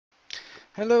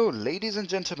Hello, ladies and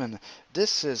gentlemen.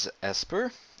 This is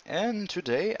Esper, and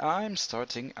today I'm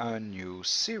starting a new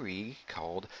series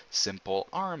called Simple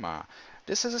Arma.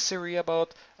 This is a series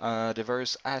about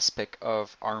diverse aspects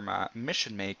of Arma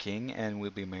mission making, and will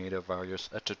be made of various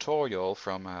tutorial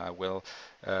from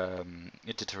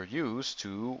editor use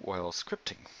to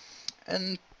scripting.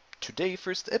 And today,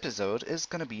 first episode is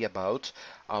gonna be about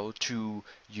how to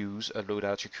use a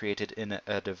loadout you created in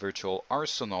the virtual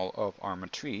arsenal of Arma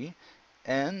 3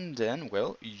 and then,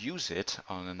 use it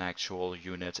on an actual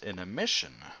unit in a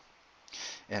mission.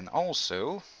 And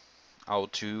also, how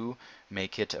to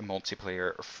make it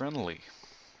multiplayer friendly.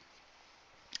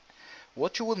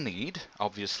 What you will need,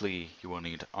 obviously, you will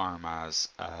need Arma's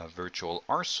virtual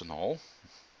arsenal.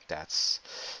 That's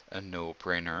a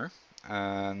no-brainer.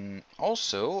 And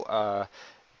also, a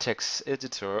text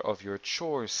editor of your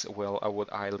choice. Well, I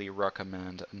would highly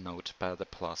recommend Notepad++.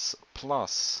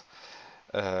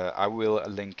 I will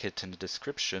link it in the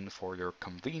description for your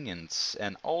convenience,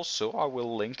 and also I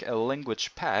will link a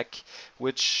language pack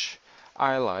which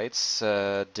highlights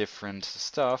different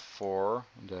stuff for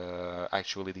the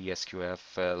SQF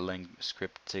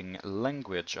scripting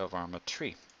language of Arma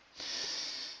 3.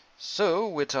 So,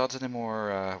 without any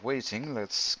more waiting,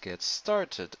 let's get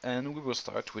started, and we will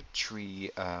start with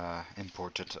three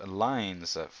important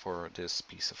lines for this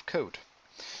piece of code.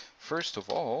 First of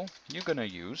all, you're gonna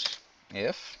use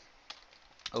if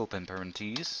open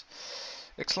parentheses,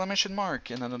 exclamation mark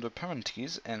in another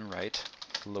parentheses, and write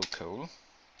local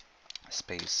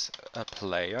space a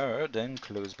player, then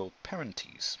close both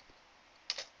parentheses.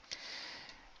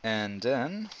 And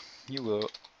then you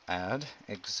will add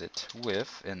exit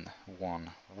with in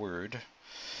one word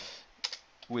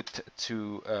with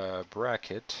two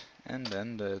bracket and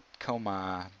then the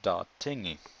comma dot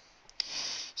thingy.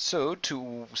 So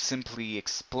to simply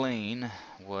explain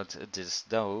what this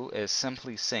does is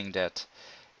simply saying that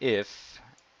if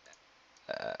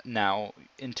now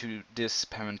into this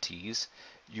parentheses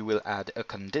you will add a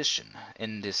condition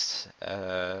in this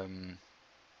and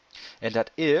that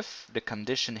if the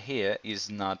condition here is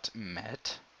not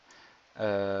met,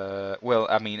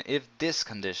 if this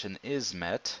condition is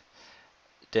met,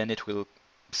 then it will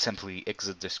simply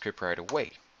exit the script right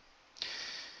away.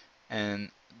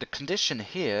 And the condition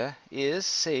here is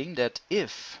saying that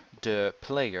if the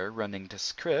player running the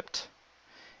script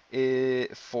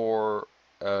for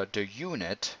the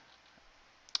unit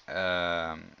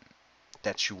that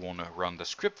you want to run the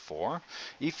script for,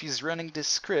 if he's running this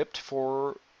script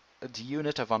for the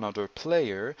unit of another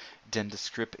player, then the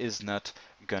script is not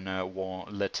gonna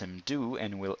let him do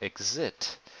and will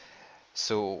exit.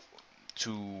 So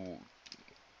to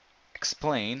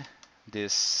explain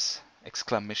this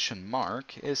exclamation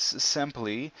mark is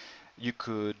simply, you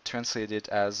could translate it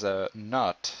as a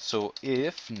not. So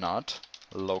if not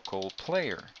local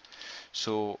player.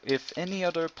 So if any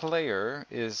other player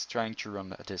is trying to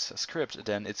run this script,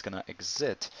 then it's gonna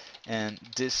exit. And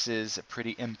this is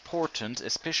pretty important,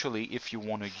 especially if you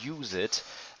want to use it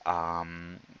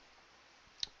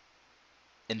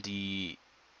in the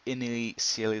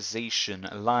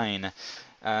initialization line,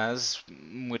 as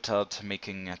without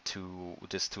making it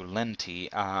this too lengthy.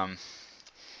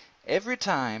 Every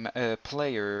time a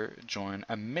player joins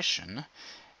a mission,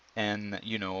 and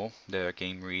the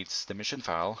game reads the mission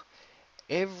file,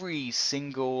 every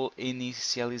single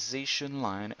initialization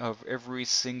line of every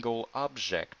single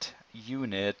object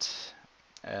unit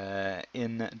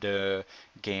in the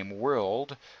game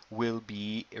world will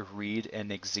be read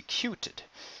and executed.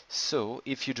 So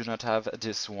if you do not have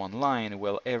this one line,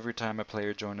 well, every time a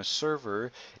player joins a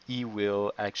server, he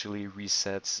will actually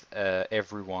reset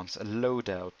everyone's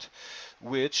loadout,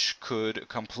 which could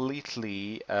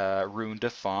completely ruin the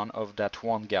fun of that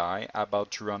one guy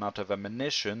about to run out of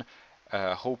ammunition,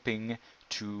 hoping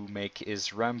to make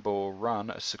his Rambo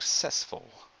run successful.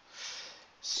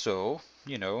 So,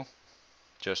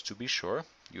 just to be sure,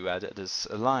 you add this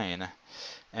line,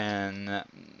 and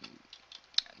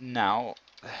now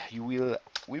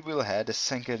we will add a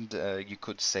second, you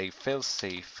could say,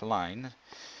 failsafe line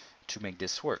to make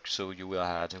this work. So you will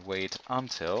add wait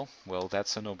until. Well,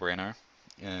 that's a no-brainer.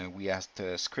 We asked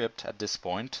the script at this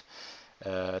point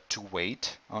to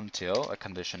wait until a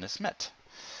condition is met,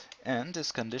 and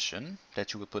this condition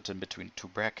that you will put in between two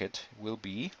brackets will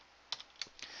be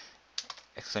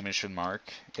exclamation mark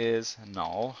is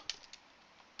null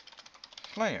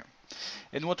player.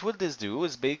 And what will this do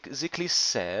is basically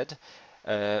said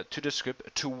to the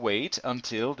script to wait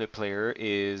until the player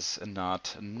is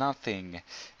not nothing.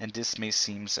 And this may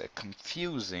seem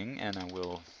confusing, and I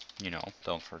will,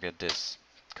 don't forget this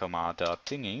comma dot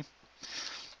thingy.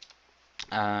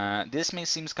 This may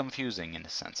seem confusing in a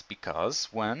sense because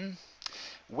when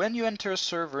you enter a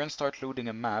server and start loading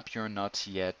a map, you're not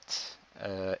yet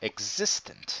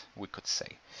existent, we could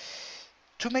say.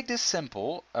 To make this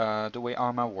simple, the way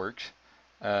Arma works,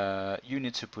 you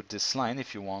need to put this line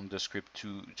if you want the script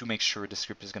to make sure the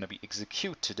script is going to be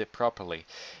executed properly.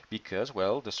 Because,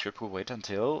 well, the script will wait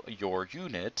until your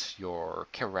unit, your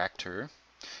character,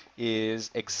 is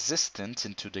existent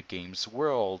into the game's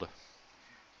world.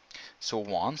 So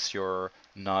once you're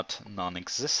not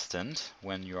non-existent,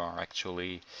 when you are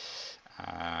actually,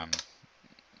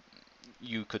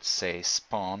 you could say,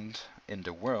 spawned in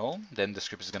the world, then the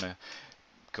script is going to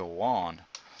go on.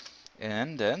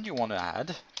 And then you want to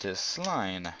add this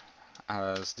line,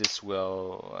 as this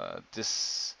will,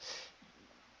 just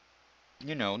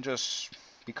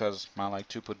because I like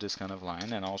to put this kind of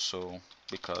line, and also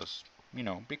because,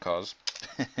 because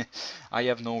I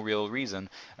have no real reason.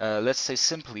 Let's say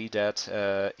simply that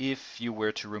if you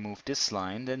were to remove this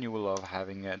line, then you will love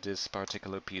having this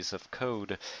particular piece of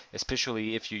code,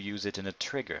 especially if you use it in a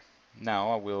trigger.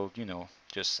 Now I will,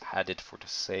 just add it for the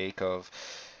sake of,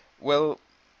 well,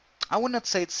 I would not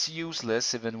say it's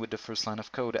useless even with the first line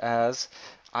of code, as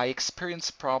I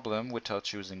experience problem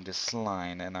without using this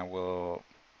line, and I will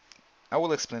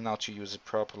explain how to use it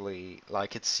properly,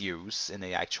 like it's used in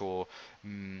the actual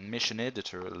mission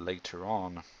editor later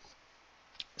on.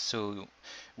 So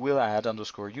we'll add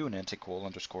 _unit equal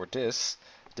 _this,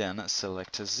 then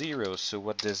select a 0. So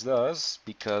what this does,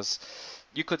 because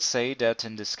you could say that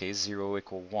in this case 0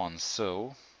 equal 1,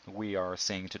 so we are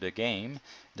saying to the game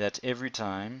that every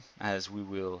time, as we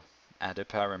will add a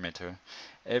parameter,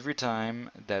 every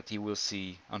time that he will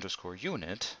see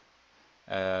 _unit,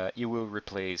 you will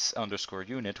replace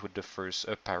 _unit with the first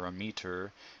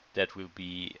parameter that will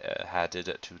be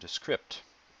added to the script.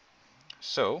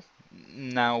 So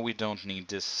now we don't need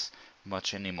this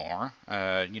much anymore.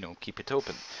 Keep it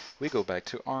open. We go back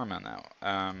to Arma now.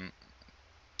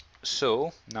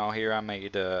 So now here I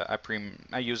made I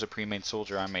use a pre-made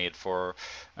soldier I made for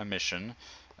a mission.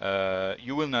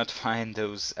 You will not find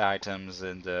those items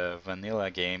in the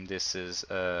vanilla game. This is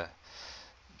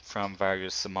from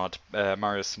various mods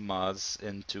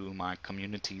into my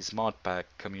community's mod pack,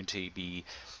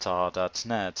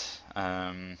 communitybtar.net.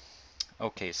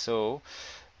 Okay, so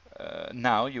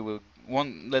now you will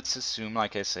let's assume,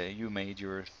 like I say, you made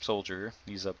your soldier,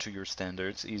 he's up to your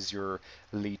standards, he's your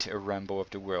elite Rambo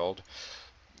of the world.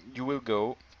 You will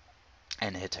go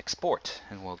and hit export,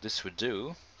 and what this would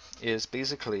do is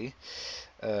basically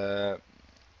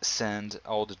send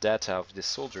all the data of this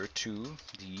soldier to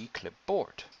the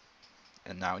clipboard.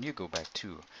 And now you go back to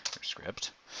your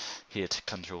script, hit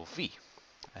Ctrl V,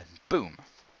 and boom!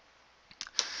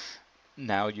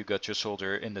 Now you got your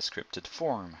soldier in the scripted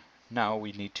form. Now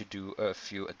we need to do a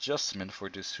few adjustments for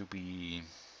this to be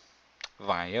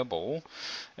viable.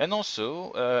 And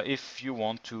also, if you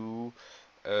want to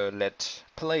let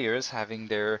players having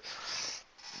the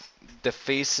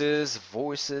faces,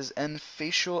 voices, and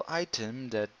facial item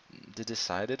that they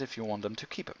decided if you want them to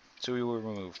keep them. So we will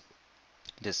remove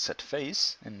this set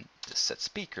face and this set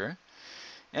speaker,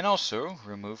 and also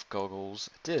remove goggles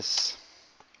this.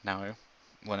 Now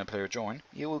when a player joins,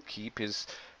 he will keep his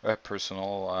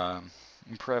personal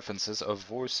preferences of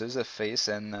voices, a face,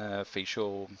 and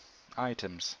facial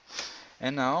items.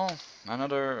 And now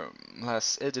another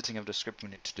last editing of the script we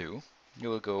need to do. You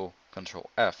will go Control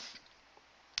F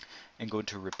and go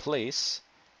to replace,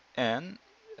 and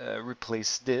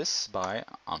replace this by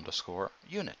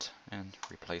 _unit and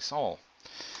replace all.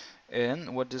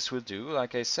 And what this will do,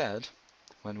 like I said,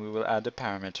 when we will add the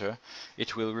parameter,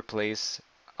 it will replace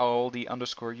all the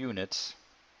 _units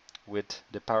with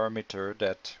the parameter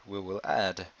that we will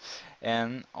add.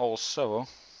 And also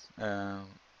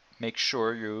make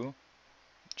sure you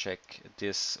check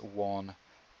this one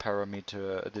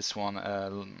parameter, this one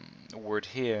word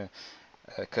here,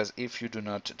 because if you do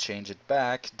not change it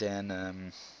back,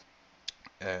 then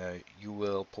you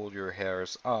will pull your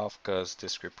hairs off, because the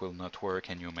script will not work,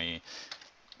 and you may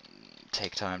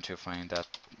take time to find that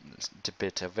the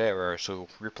bit of error. So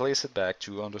replace it back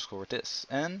to _this,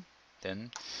 and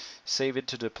then save it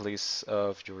to the place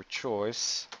of your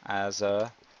choice as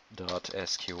a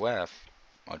 .sqf.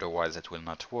 Otherwise it will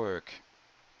not work.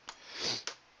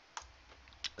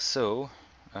 So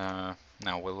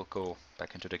now we'll go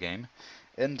back into the game,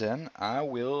 and then I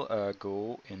will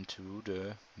go into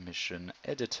the mission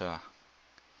editor.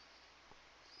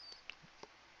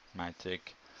 Might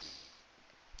take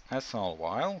a small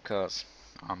while, because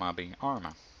Arma being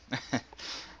Arma.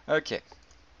 Okay,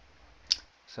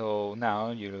 so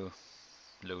now you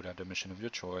load out the mission of your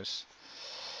choice.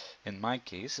 in my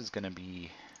case, it's gonna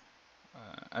be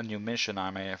a new mission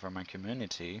I made for my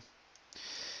community.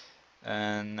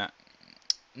 And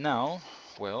now,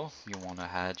 well, you want to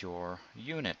add your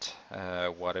unit,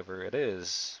 whatever it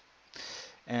is,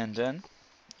 and then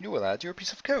you will add your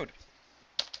piece of code.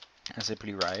 And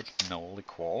simply write null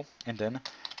equal, and then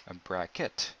a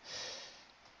bracket.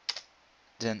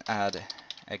 Then add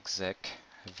exec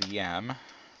VM,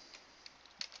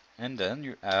 and then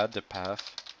you add the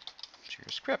path to your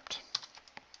script.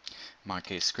 My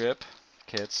case script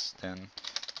kits, then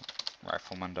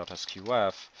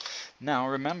rifleman.sqf. Now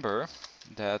remember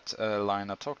that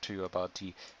line I talked to you about,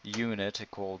 the unit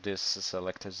equal this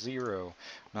selected 0.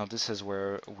 Now this is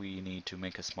where we need to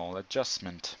make a small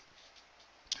adjustment.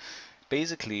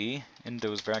 Basically, in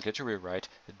those brackets you will write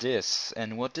this,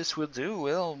 and what this will do,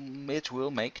 well, it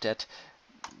will make that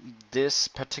this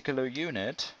particular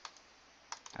unit,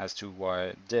 as to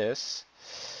why this,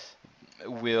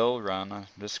 will run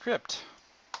the script.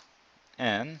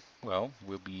 And, well,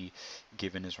 will be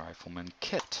given his rifleman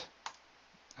kit.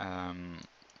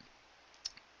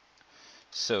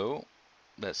 So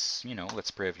let's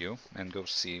preview and go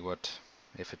see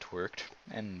if it worked.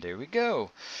 And there we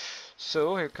go.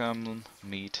 So here come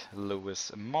meet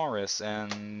Lewis Morris,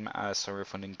 and sorry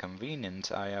for the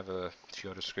inconvenience, I have a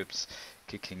few other scripts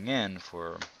kicking in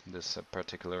for this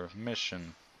particular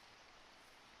mission.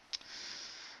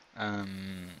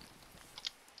 And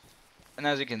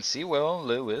as you can see, well,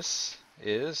 Lewis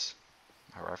is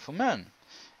a rifleman.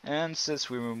 And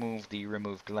since we remove the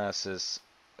remove glasses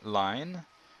line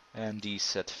and the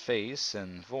set face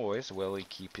and voice, well, he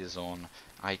keep his own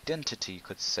identity, you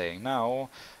could say. Now,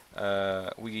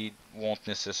 we won't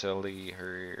necessarily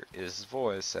hear his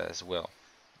voice as well.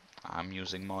 I'm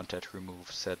using mod that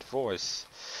remove set voice.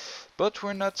 But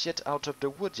we're not yet out of the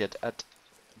woods yet,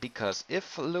 because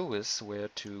if Lewis were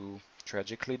to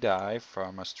tragically die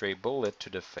from a stray bullet to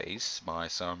the face by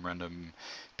some random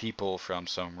people from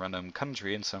some random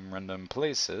country in some random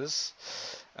places,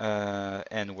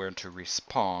 and were to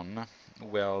respawn,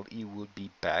 well, he would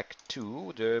be back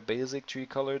to the basic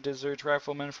three-color desert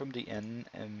rifleman from the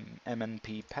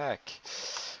MNP pack.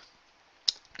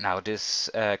 Now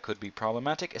this could be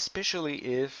problematic, especially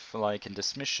if, like in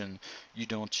this mission, you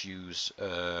don't use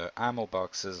ammo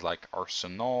boxes like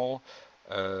Arsenal,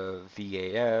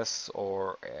 VAS,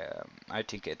 or I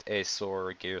think it is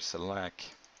or Gear Select.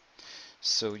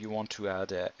 So you want to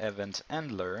add an event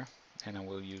handler, and I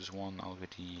will use one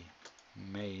already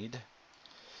made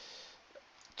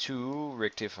to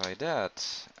rectify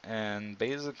that. And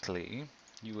basically,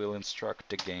 you will instruct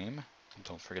the game.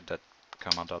 Don't forget that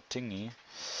comma.thingy.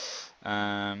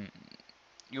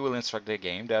 You will instruct the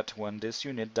game that when this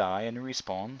unit die and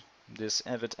respawn, this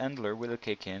event handler will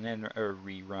kick in and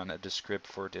rerun the script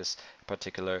for this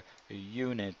particular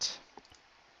unit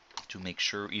to make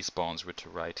sure he spawns with the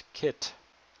right kit.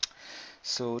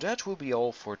 So that will be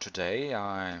all for today.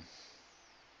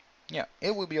 Yeah,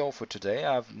 it will be all for today.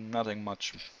 I have nothing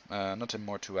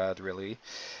more to add really.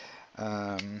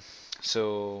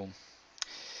 So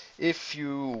if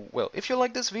you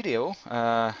like this video,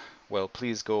 well,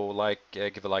 please go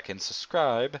give a like and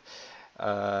subscribe.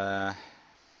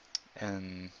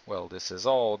 And well, this is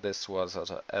all. This was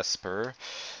Esper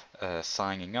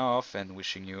signing off and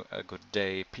wishing you a good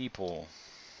day, people.